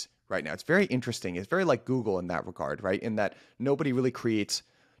use case right now. It's very interesting. It's very like Google in that regard, right? In that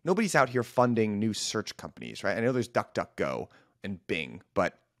nobody's out here funding new search companies, right? I know there's DuckDuckGo and Bing,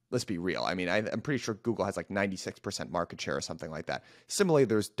 but let's be real. I mean, I'm pretty sure Google has like 96% market share or something like that. Similarly,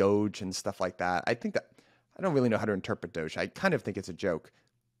 there's Doge and stuff like that. I don't really know how to interpret Doge. I kind of think it's a joke.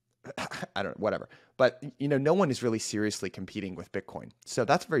 I don't know, whatever. But, no one is really seriously competing with Bitcoin. So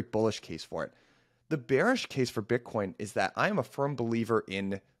that's a very bullish case for it. The bearish case for Bitcoin is that I am a firm believer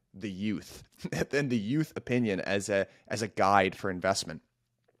in the youth and the youth opinion as a guide for investment.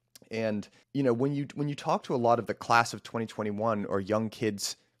 And, when you talk to a lot of the class of 2021 or young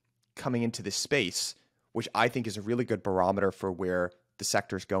kids coming into this space, which I think is a really good barometer for where the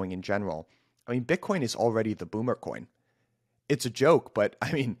sector is going in general. I mean, Bitcoin is already the boomer coin. It's a joke, but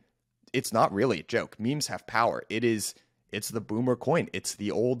I mean, it's not really a joke. Memes have power. It's the boomer coin. It's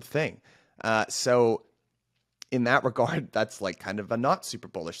the old thing. So in that regard, that's like kind of a not super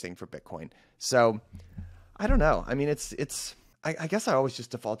bullish thing for Bitcoin. So I don't know. I mean, I guess I always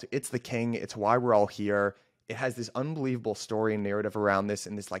just default to it's the king. It's why we're all here. It has this unbelievable story and narrative around this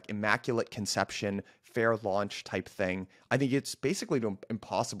and this like immaculate conception, fair launch type thing. I think it's basically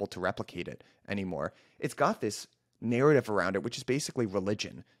impossible to replicate it anymore. It's got this narrative around it, which is basically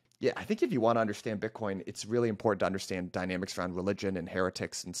religion. Yeah, I think if you want to understand Bitcoin, it's really important to understand dynamics around religion and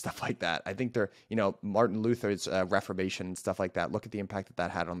heretics and stuff like that. I think Martin Luther's Reformation and stuff like that. Look at the impact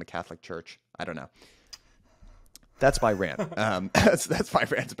that had on the Catholic Church. I don't know. That's my rant. That's my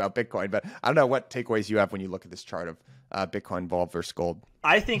rant about Bitcoin. But I don't know what takeaways you have when you look at this chart of Bitcoin vol versus gold.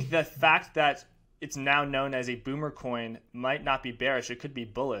 I think the fact that it's now known as a boomer coin might not be bearish. It could be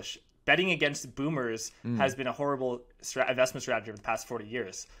bullish. Betting against boomers has been a horrible investment strategy over the past 40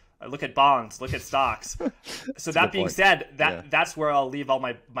 years. Look at bonds, look at stocks. So that being said, that's where I'll leave all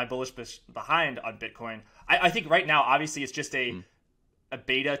my bullish behind on Bitcoin. I think right now, obviously, it's just a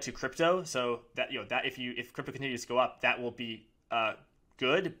beta to crypto. So that that if crypto continues to go up, that will be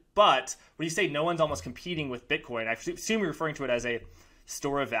good. But when you say no one's almost competing with Bitcoin, I assume you're referring to it as a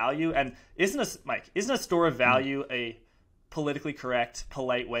store of value. And isn't a store of value a politically correct,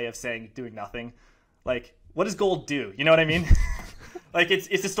 polite way of saying doing nothing? Like, what does gold do? You know what I mean? Like it's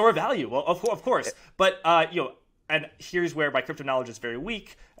a store of value. Well, of course, but and here's where my crypto knowledge is very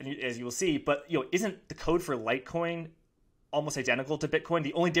weak, and as you will see. But isn't the code for Litecoin almost identical to Bitcoin?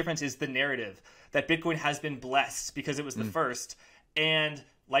 The only difference is the narrative that Bitcoin has been blessed because it was the first, and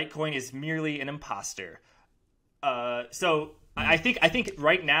Litecoin is merely an imposter. So I think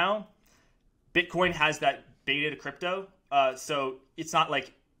right now, Bitcoin has that beta to crypto. So it's not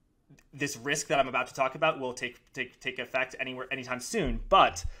like this risk that I'm about to talk about will take effect anytime soon.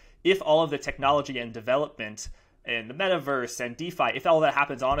 But if all of the technology and development and the metaverse and DeFi, if all that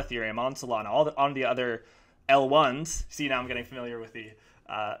happens on Ethereum, on Solana, on the other L1s, see, now I'm getting familiar with the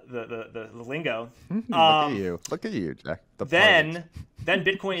lingo. Look at you, Jack. Then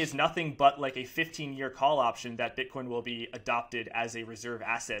Bitcoin is nothing but like a 15-year call option that Bitcoin will be adopted as a reserve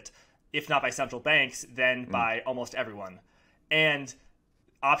asset, if not by central banks, then by almost everyone. And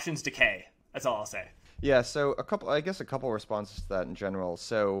options decay. That's all I'll say. Yeah, so a couple responses to that in general.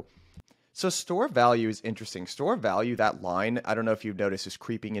 So store value is interesting. Store value, that line, I don't know if you've noticed, is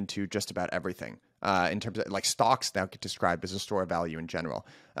creeping into just about everything. In terms of like stocks now get described as a store of value in general.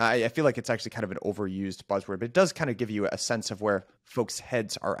 I feel like it's actually kind of an overused buzzword, but it does kind of give you a sense of where folks'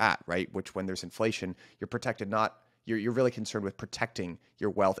 heads are at, right? Which when there's inflation, you're really concerned with protecting your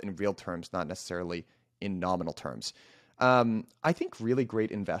wealth in real terms, not necessarily in nominal terms. I think really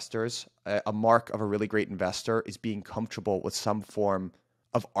great investors, a mark of a really great investor is being comfortable with some form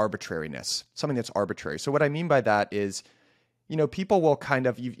of arbitrariness, something that's arbitrary. So what I mean by that is, people will kind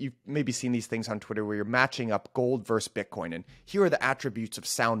of, you've maybe seen these things on Twitter where you're matching up gold versus Bitcoin. And here are the attributes of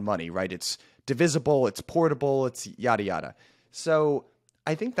sound money, right? It's divisible, it's portable, it's yada, yada. So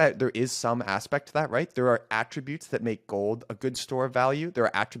I think that there is some aspect to that, right? There are attributes that make gold a good store of value. There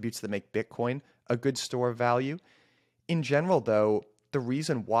are attributes that make Bitcoin a good store of value. In general, though, the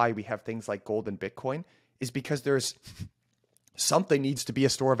reason why we have things like gold and Bitcoin is because there's something needs to be a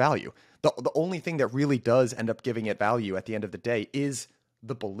store of value. The only thing that really does end up giving it value at the end of the day is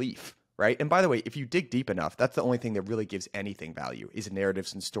the belief, right? And by the way, if you dig deep enough, that's the only thing that really gives anything value is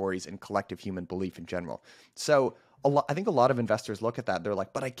narratives and stories and collective human belief in general. So I think a lot of investors look at that. They're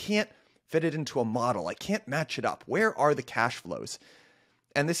like, but I can't fit it into a model. I can't match it up. Where are the cash flows?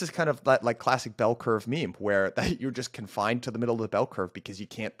 And this is kind of that like classic bell curve meme where you're just confined to the middle of the bell curve because you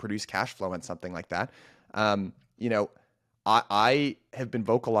can't produce cash flow on something like that. I have been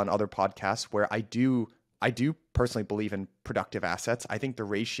vocal on other podcasts where I do I do personally believe in productive assets. I think the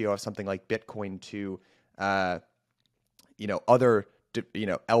ratio of something like Bitcoin to, other,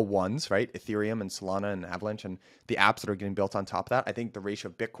 L1s, right? Ethereum and Solana and Avalanche and the apps that are getting built on top of that. I think the ratio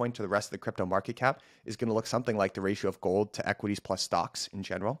of Bitcoin to the rest of the crypto market cap is going to look something like the ratio of gold to equities plus stocks in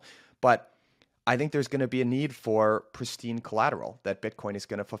general. But I think there's going to be a need for pristine collateral that Bitcoin is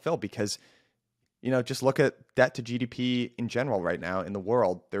going to fulfill because, just look at debt to GDP in general right now in the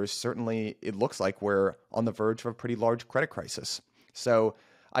world. There's certainly, it looks like we're on the verge of a pretty large credit crisis. So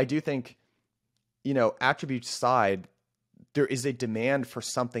I do think, attributes aside, there is a demand for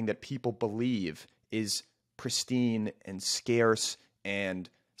something that people believe is pristine and scarce and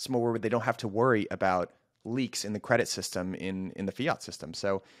somewhere where they don't have to worry about leaks in the credit system in the fiat system.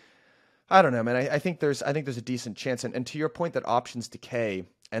 So I don't know, man. I think there's a decent chance. And to your point that options decay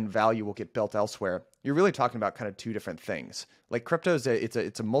and value will get built elsewhere, you're really talking about kind of two different things. Like crypto is it's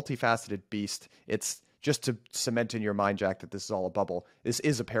a multifaceted beast. It's just to cement in your mind, Jack, that this is all a bubble. This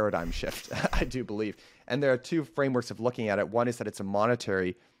is a paradigm shift, I do believe. And there are two frameworks of looking at it. One is that it's a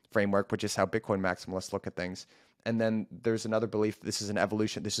monetary framework, which is how Bitcoin maximalists look at things. And then there's another belief that this is an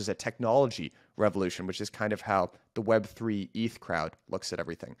evolution. This is a technology revolution, which is kind of how the Web3 ETH crowd looks at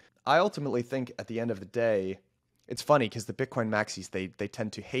everything. I ultimately think at the end of the day, it's funny because the Bitcoin maxis, they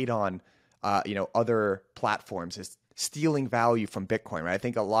tend to hate on, other platforms as stealing value from Bitcoin, right? I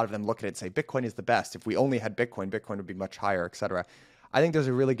think a lot of them look at it and say, Bitcoin is the best. If we only had Bitcoin, Bitcoin would be much higher, et cetera. I think there's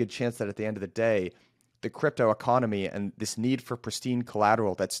a really good chance that at the end of the day, the crypto economy and this need for pristine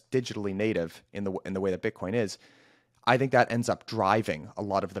collateral that's digitally native in the way that Bitcoin is, I think that ends up driving a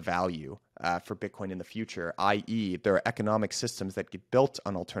lot of the value for Bitcoin in the future, i.e. there are economic systems that get built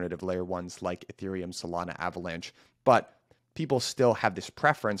on alternative layer ones like Ethereum, Solana, Avalanche, but people still have this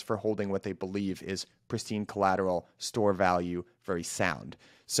preference for holding what they believe is pristine collateral, store value, very sound.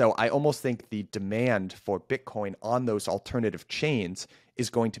 So I almost think the demand for Bitcoin on those alternative chains is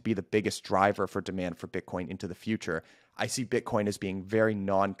going to be the biggest driver for demand for Bitcoin into the future. I see Bitcoin as being very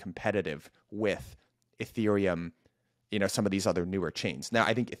non-competitive with Ethereum, some of these other newer chains. Now,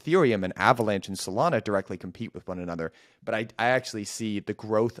 I think Ethereum and Avalanche and Solana directly compete with one another, but I actually see the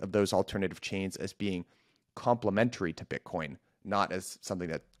growth of those alternative chains as being complementary to Bitcoin, not as something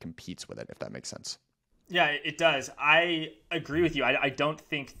that competes with it, if that makes sense. Yeah, it does. I agree with you. I don't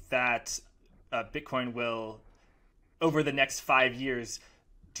think that Bitcoin will, over the next 5 years,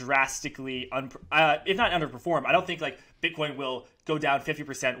 drastically, if not underperform. I don't think like Bitcoin will go down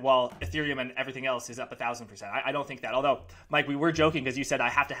 50% while Ethereum and everything else is up 1,000%. I don't think that. Although, Mike, we were joking because you said I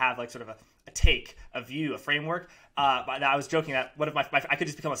have to have like sort of a take, a view, a framework. But I was joking that what if I could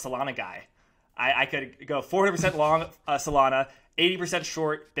just become a Solana guy. I could go 400% long Solana, 80%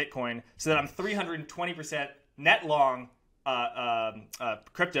 short Bitcoin, so that I'm 320% net long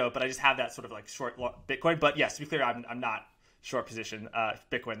crypto, but I just have that sort of like short Bitcoin. But yes, to be clear, I'm not short position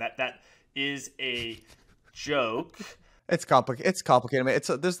Bitcoin. That is a joke. It's complicated. I mean,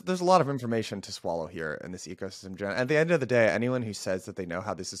 there's a lot of information to swallow here in this ecosystem. At the end of the day, anyone who says that they know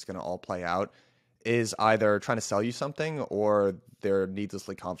how this is going to all play out is either trying to sell you something or they're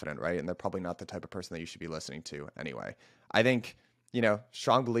needlessly confident, right? And they're probably not the type of person that you should be listening to anyway. I think,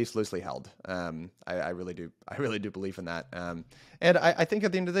 strong beliefs loosely held. I really do believe in that. And I think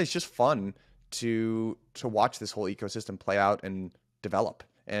at the end of the day, it's just fun to watch this whole ecosystem play out and develop.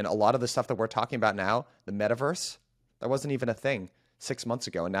 And a lot of the stuff that we're talking about now, the metaverse, that wasn't even a thing 6 months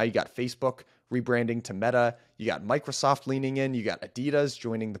ago. And now you got Facebook rebranding to Meta. You got Microsoft leaning in. You got Adidas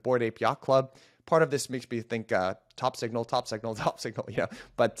joining the Bored Ape Yacht Club. Part of this makes me think top signal.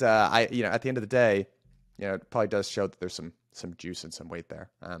 But at the end of the day, it probably does show that there's some juice and some weight there.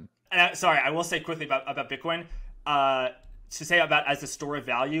 Sorry, I will say quickly about Bitcoin. To say about as a store of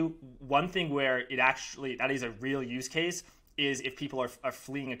value, one thing where that is a real use case is if people are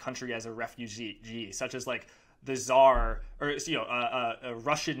fleeing a country as a refugee, such as like the Tsar or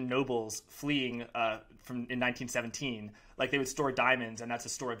Russian nobles fleeing in 1917. Like they would store diamonds, and that's a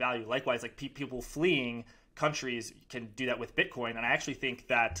store of value. Likewise, like people fleeing countries can do that with Bitcoin. And I actually think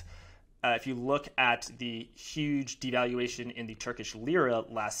that if you look at the huge devaluation in the Turkish lira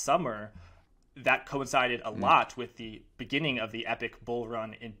last summer, that coincided a lot with the beginning of the epic bull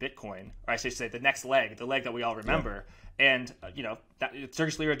run in Bitcoin, or I should say the next leg, the leg that we all remember. Yeah. And, that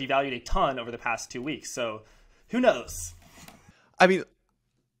Turkish lira devalued a ton over the past 2 weeks. So who knows? I mean,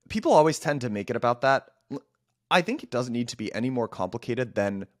 people always tend to make it about that. I think it doesn't need to be any more complicated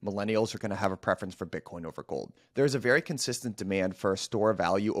than millennials are going to have a preference for Bitcoin over gold. There's a very consistent demand for a store of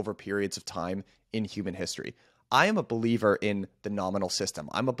value over periods of time in human history. I am a believer in the nominal system.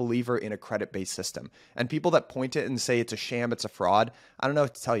 I'm a believer in a credit-based system. And people that point it and say it's a sham, it's a fraud, I don't know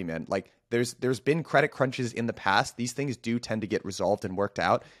what to tell you, man. Like, There's been credit crunches in the past. These things do tend to get resolved and worked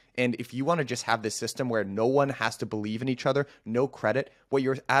out. And if you want to just have this system where no one has to believe in each other, no credit, what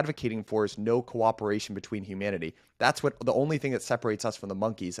you're advocating for is no cooperation between humanity. That's what the only thing that separates us from the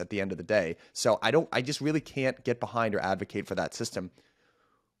monkeys at the end of the day. So I just really can't get behind or advocate for that system.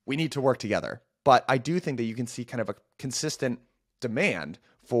 We need to work together. But I do think that you can see kind of a consistent demand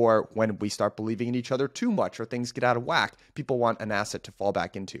for when we start believing in each other too much or things get out of whack, people want an asset to fall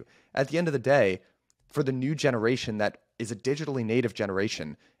back into. At the end of the day, for the new generation that is a digitally native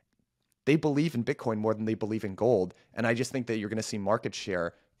generation, they believe in Bitcoin more than they believe in gold. And I just think that you're going to see market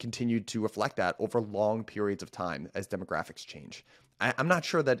share continue to reflect that over long periods of time as demographics change. I'm not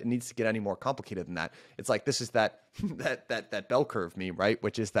sure that it needs to get any more complicated than that. It's like this is that bell curve meme, right?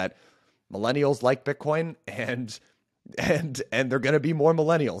 Which is that millennials like Bitcoin and they're going to be more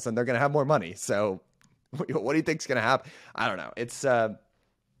millennials and they're going to have more money. So what do you think is going to happen? I don't know. It's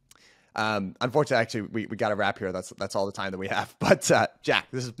unfortunately, actually, we got to wrap here. That's all the time that we have. But Jack,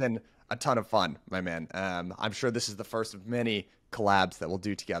 this has been a ton of fun, my man. I'm sure this is the first of many collabs that we'll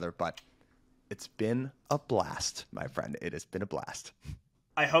do together, but it's been a blast, my friend. It has been a blast.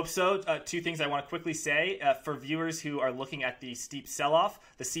 I hope so. Two things I want to quickly say. For viewers who are looking at the steep sell-off,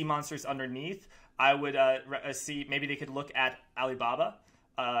 the sea monsters underneath, I would see maybe they could look at Alibaba.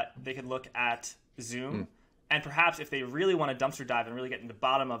 They could look at Zoom. And perhaps if they really want to dumpster dive and really get in the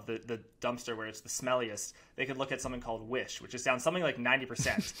bottom of the dumpster where it's the smelliest, they could look at something called Wish, which is down something like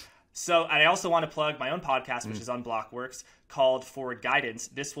 90%. So, and I also want to plug my own podcast, which is on Blockworks, called Forward Guidance.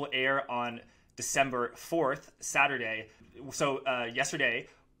 This will air on December 4th, Saturday. So yesterday,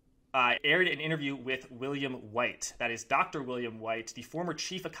 I aired an interview with William White. That is Dr. William White, the former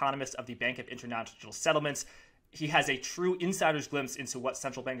chief economist of the Bank of International Settlements. He has a true insider's glimpse into what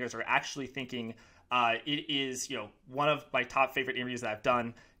central bankers are actually thinking. It is, one of my top favorite interviews that I've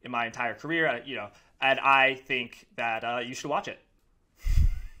done in my entire career. And I think that you should watch it.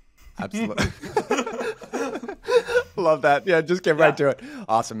 Absolutely. Love that. Yeah, just get right to it.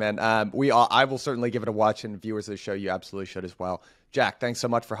 Awesome, man. I will certainly give it a watch, and viewers of the show, you absolutely should as well. Jack, thanks so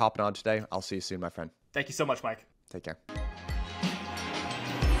much for hopping on today. I'll see you soon, my friend. Thank you so much, Mike. Take care.